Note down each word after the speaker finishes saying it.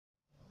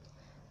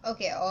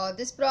Okay,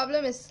 this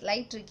problem is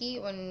slightly tricky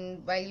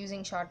while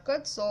using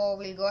shortcuts, so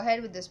we'll go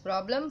ahead with this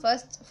problem.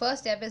 First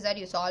step is that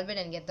you solve it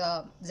and get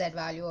the z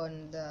value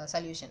on the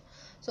solution.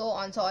 So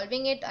on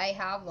solving it, I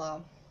have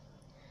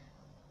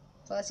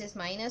first is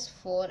minus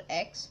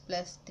 4x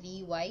plus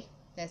 3y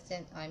less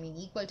than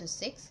equal to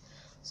 6.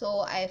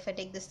 So if I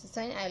take this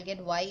sign, I'll get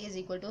y is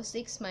equal to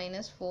 6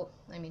 minus 4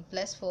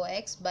 plus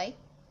 4x by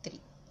 3.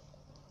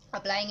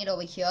 Applying it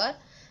over here,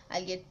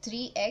 I'll get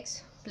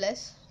 3x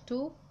plus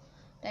 2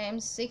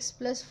 times 6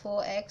 plus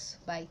 4x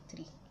by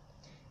 3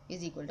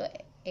 is equal to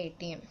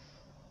 18.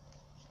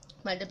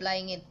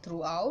 Multiplying it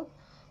throughout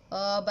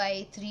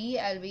by 3,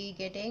 I'll be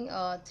getting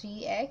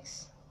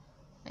 9x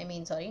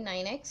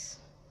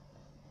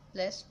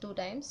plus 2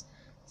 times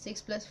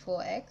 6 plus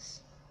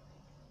 4x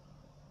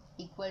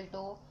equal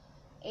to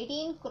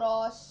 18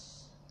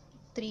 cross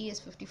 3 is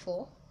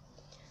 54.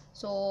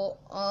 So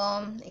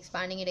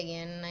expanding it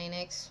again,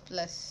 9x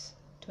plus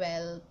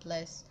 12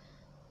 plus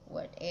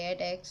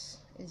 8x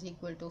is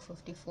equal to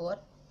 54.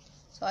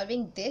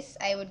 Solving this,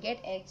 I would get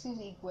x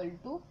is equal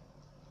to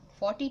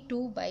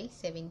 42 by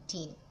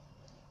 17.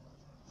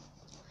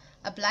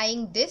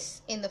 Applying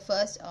this in the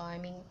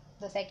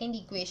the second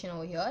equation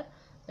over here,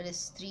 that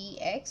is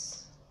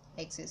 3x,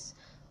 x is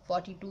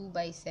 42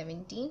 by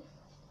 17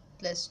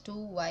 plus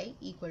 2y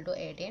equal to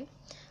 18.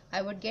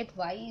 I would get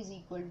y is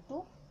equal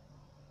to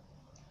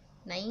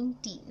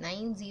 90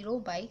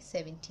 by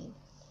 17.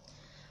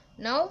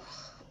 Now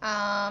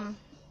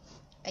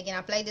I can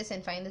apply this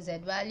and find the z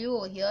value.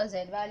 Over here,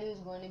 z value is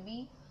going to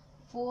be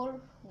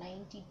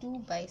 492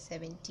 by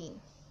 17,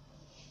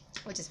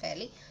 which is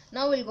fairly.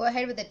 Now we'll go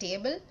ahead with the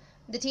table.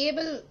 The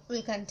table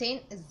will contain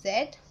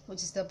z,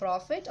 which is the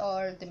profit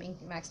or the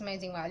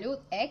maximizing value,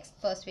 x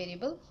first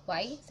variable,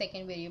 y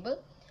second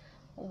variable,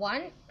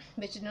 1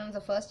 which denotes the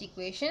first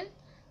equation,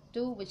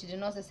 2 which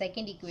denotes the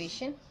second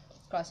equation,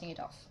 crossing it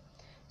off.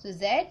 So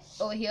z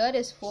over here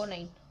is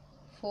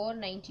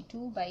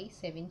 492 by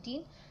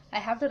 17. I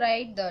have to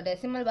write the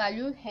decimal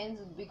value, hence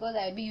because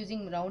I will be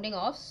using rounding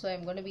off, so I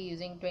am going to be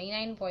using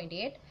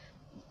 29.8.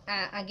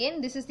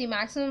 Again, this is the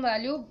maximum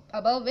value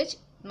above which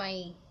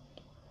my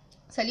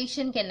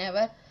solution can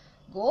never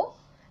go,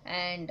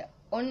 and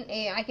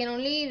I can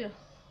only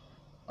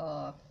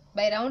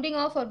by rounding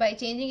off or by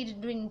changing it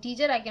into an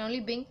integer, I can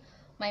only bring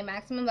my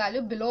maximum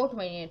value below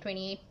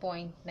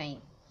 28.9.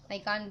 I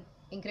can't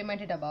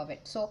increment it above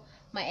it. So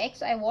my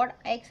x I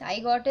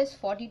got is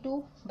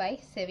 42 by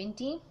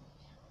 17,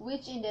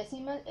 which in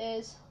decimal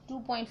is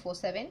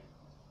 2.47,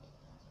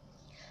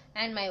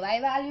 and my y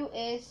value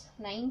is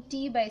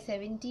 90 by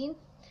 17,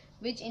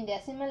 which in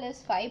decimal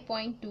is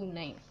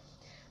 5.29.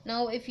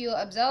 Now if you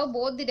observe,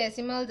 both the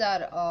decimals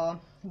are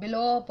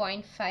below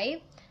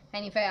 0.5,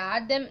 and if I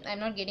add them, I'm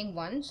not getting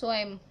 1, so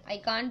I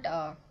can't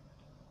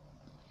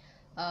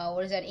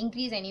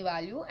increase any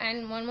value.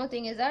 And one more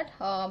thing is that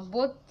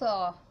both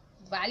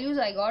values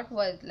I got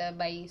was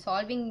by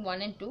solving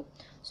 1 and 2,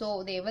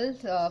 so they will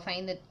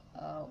find that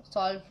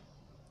solve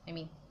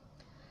in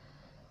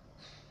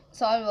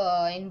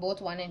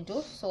both 1 and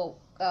 2. So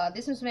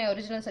this is my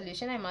original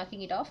solution. I'm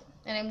marking it off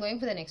and I'm going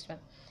for the next one.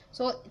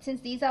 So since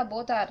these are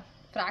both are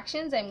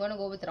fractions, I'm going to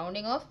go with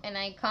rounding off, and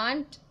I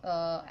can't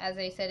as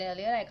I said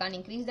earlier, I can't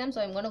increase them, so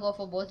I'm going to go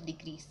for both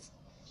decrease.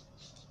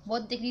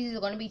 Both decreases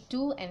are going to be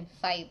 2 and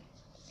 5,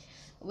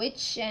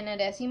 which in a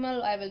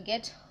decimal I will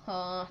get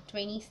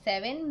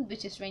 27,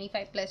 which is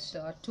 25 plus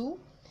 2.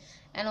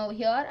 And over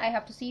here I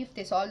have to see if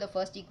they solve the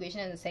first equation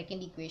and the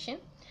second equation.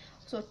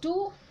 So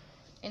 2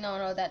 in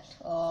order that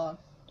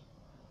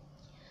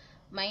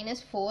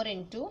minus 4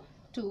 into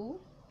 2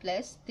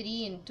 plus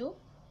 3 into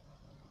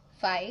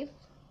 5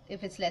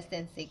 if it's less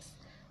than 6.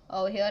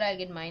 Over here I'll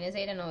get minus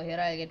 8, and over here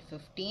I'll get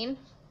 15,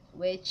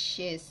 which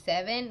is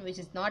 7, which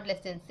is not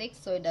less than 6,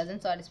 so it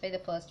doesn't satisfy the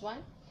first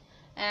one.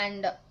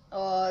 And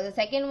the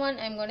second one,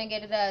 I'm going to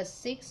get it as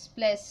 6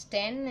 plus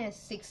 10 is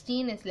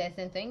 16 is less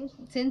than 10.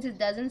 Since it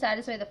doesn't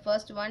satisfy the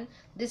first one,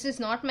 this is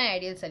not my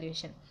ideal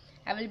solution.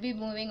 I will be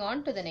moving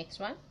on to the next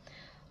one.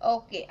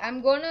 Okay,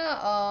 I'm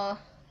gonna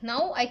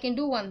now I can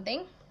do one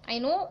thing. I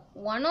know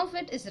one of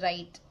it is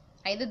right,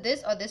 either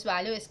this or this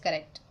value is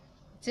correct,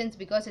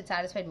 because it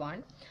satisfied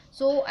 1.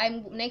 So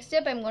next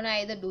step I'm gonna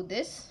either do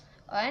this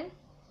and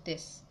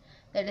this.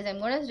 That is, I'm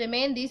going to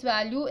remain this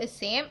value is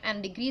same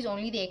and decrease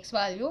only the x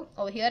value.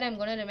 Over here I'm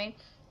going to remain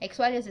x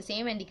value is the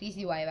same and decrease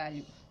the y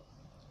value.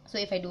 So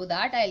if I do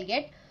that, I'll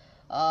get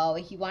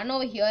 1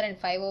 over here and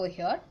 5 over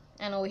here,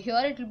 and over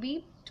here it will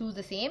be 2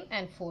 the same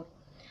and 4.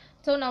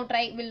 So now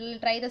we'll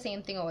try the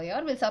same thing over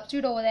here. We'll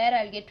substitute over there.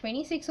 I'll get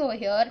 26 over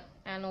here,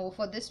 and over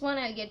for this one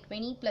I'll get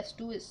 20 plus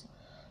 2 is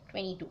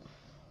 22.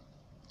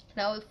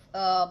 Now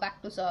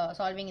back to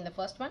solving in the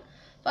first one.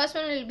 First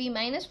one will be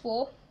minus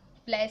 4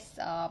 plus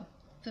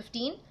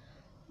 15.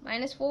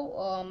 Minus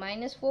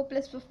 4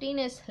 plus 15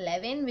 is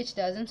 11, which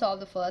doesn't solve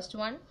the first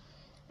one.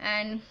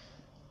 And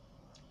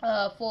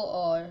 1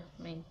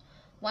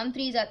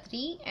 3s are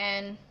 3,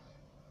 and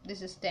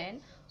this is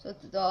 10. So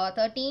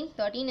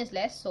 13 is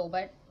less, so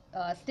but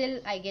still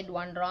I get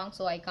 1 wrong,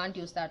 so I can't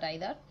use that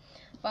either.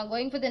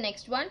 Going for the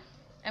next one,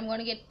 I'm going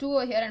to get 2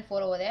 over here and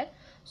 4 over there.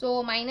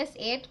 So minus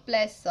 8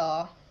 plus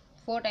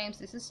 4 times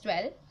this is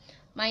 12.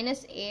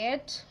 Minus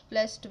 8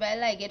 plus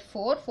 12, I get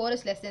 4. 4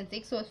 is less than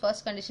 6, so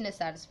first condition is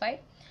satisfied.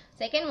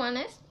 Second one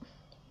is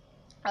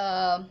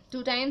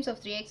 2 times of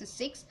 3x is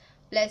 6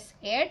 plus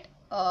 8,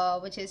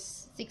 which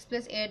is 6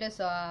 plus 8 is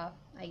I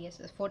guess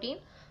is 14.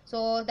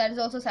 So that is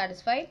also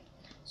satisfied.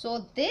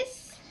 So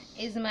this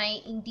is my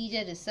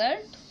integer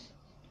result,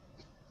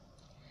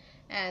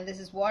 and this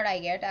is what I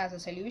get as a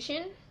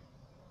solution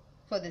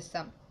for this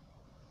sum.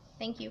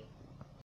 Thank you.